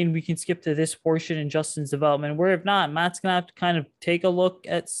need to be, and we can skip to this portion in Justin's development. Where if not, Matt's going to have to kind of take a look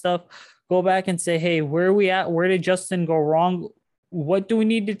at stuff, go back and say, hey, where are we at? Where did Justin go wrong? What do we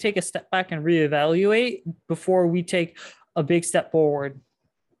need to take a step back and reevaluate before we take a big step forward?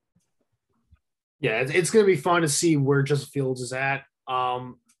 Yeah, it's going to be fun to see where Justin Fields is at.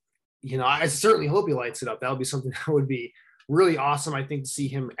 I certainly hope he lights it up. That would be something that would be really awesome, I think, to see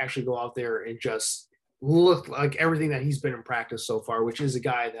him actually go out there and just look like everything that he's been in practice so far, which is a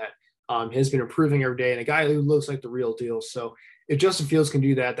guy that has been improving every day and a guy who looks like the real deal. So if Justin Fields can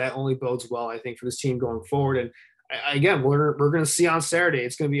do that, that only bodes well, I think, for this team going forward. And again, we're going to see on Saturday.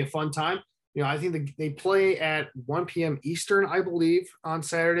 It's going to be a fun time. I think they play at 1 p.m. Eastern, I believe, on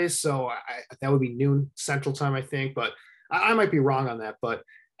Saturdays. So that would be noon Central Time, I think. But I might be wrong on that. But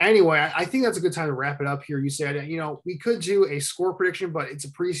anyway, I think that's a good time to wrap it up here. You said, we could do a score prediction, but it's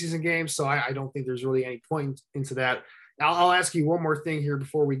a preseason game, so I don't think there's really any point into that. I'll ask you one more thing here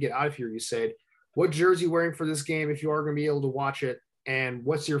before we get out of here. You said, what jersey are you wearing for this game if you are going to be able to watch it? And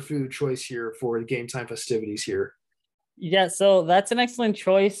what's your food choice here for the game time festivities here? Yeah, so that's an excellent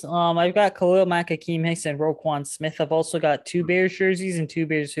choice. I've got Khalil Mack, Akeem Hicks, and Roquan Smith. I've also got 2 Bears jerseys and 2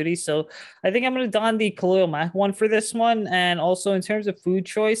 Bears hoodies. So I think I'm going to don the Khalil Mack one for this one. And also in terms of food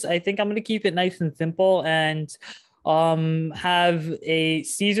choice, I think I'm going to keep it nice and simple and have a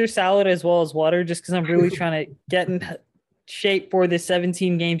Caesar salad as well as water, just because I'm really trying to get in shape for the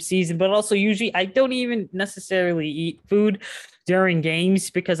 17-game season. But also usually I don't even necessarily eat food during games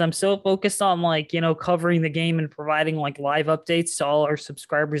because I'm so focused on covering the game and providing live updates to all our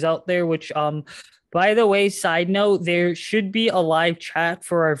subscribers out there, which by the way, side note, there should be a live chat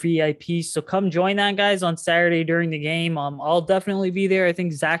for our VIPs. So come join that, guys, on Saturday during the game. I'll definitely be there. I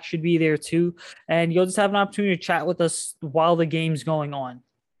think Zach should be there too. And you'll just have an opportunity to chat with us while the game's going on.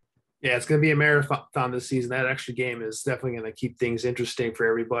 Yeah, it's going to be a marathon this season. That extra game is definitely going to keep things interesting for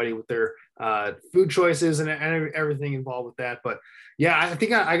everybody with their food choices and everything involved with that. But yeah, I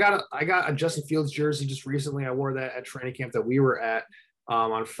think I got a Justin Fields jersey just recently. I wore that at training camp that we were at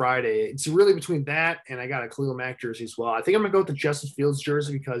on Friday. It's really between that and I got a Khalil Mack jersey as well. I think I'm going to go with the Justin Fields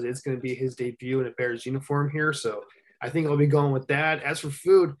jersey because it's going to be his debut in a Bears uniform here. So I think I'll be going with that. As for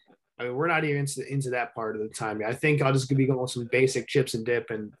food, I mean, we're not even into that part of the time. I think I'll just be going with some basic chips and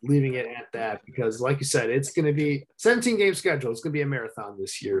dip and leaving it at that because, like you said, it's going to be 17-game schedule. It's going to be a marathon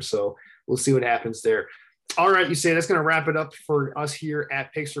this year, so we'll see what happens there. All right, you say that's going to wrap it up for us here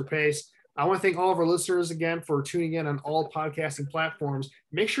at Picks for Pace. I want to thank all of our listeners again for tuning in on all podcasting platforms.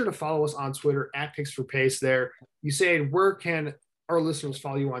 Make sure to follow us on Twitter at Picks for Pace there. You say, where can our listeners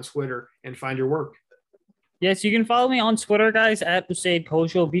follow you on Twitter and find your work? Yes, you can follow me on Twitter, guys, at Usaid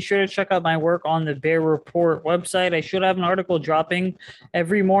Kojo. Be sure to check out my work on the Bear Report website. I should have an article dropping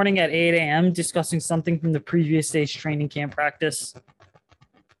every morning at 8 a.m. discussing something from the previous day's training camp practice.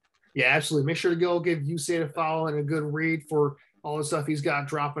 Yeah, absolutely. Make sure to go give Usaid a follow and a good read for all the stuff he's got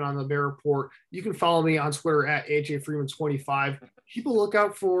dropping on the Bear Report. You can follow me on Twitter at AJFreeman25. Keep a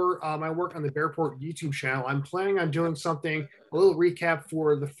lookout for my work on the Bear Report YouTube channel. I'm planning on doing something, a little recap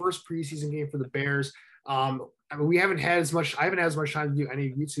for the first preseason game for the Bears. I mean, I haven't had as much time to do any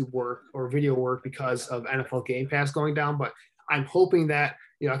YouTube work or video work because of NFL Game Pass going down, but I'm hoping that,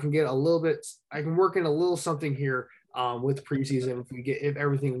 I can get I can work in a little something here with preseason if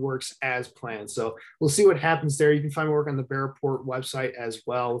everything works as planned. So we'll see what happens there. You can find work on the Bear Report website as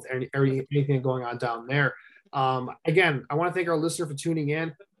well with anything going on down there. Again, I want to thank our listener for tuning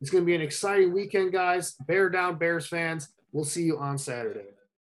in. It's going to be an exciting weekend, guys. Bear down, Bears fans. We'll see you on Saturday.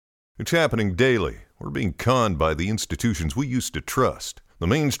 It's happening daily. We're being conned by the institutions we used to trust. The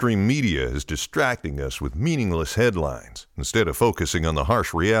mainstream media is distracting us with meaningless headlines instead of focusing on the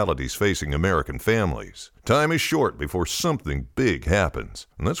harsh realities facing American families. Time is short before something big happens,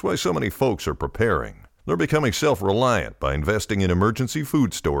 and that's why so many folks are preparing. They're becoming self-reliant by investing in emergency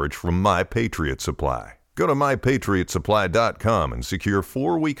food storage from My Patriot Supply. Go to MyPatriotSupply.com and secure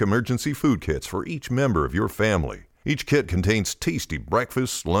 4-week emergency food kits for each member of your family. Each kit contains tasty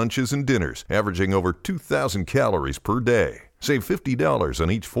breakfasts, lunches, and dinners, averaging over 2,000 calories per day. Save $50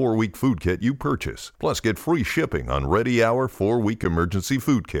 on each 4-week food kit you purchase. Plus, get free shipping on Ready Hour 4-week emergency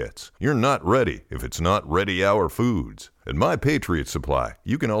food kits. You're not ready if it's not Ready Hour Foods. At My Patriot Supply,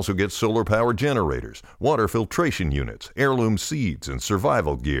 you can also get solar power generators, water filtration units, heirloom seeds, and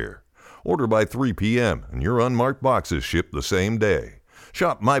survival gear. Order by 3 p.m. and your unmarked boxes ship the same day.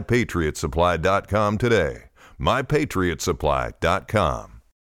 Shop MyPatriotSupply.com today. MyPatriotSupply.com.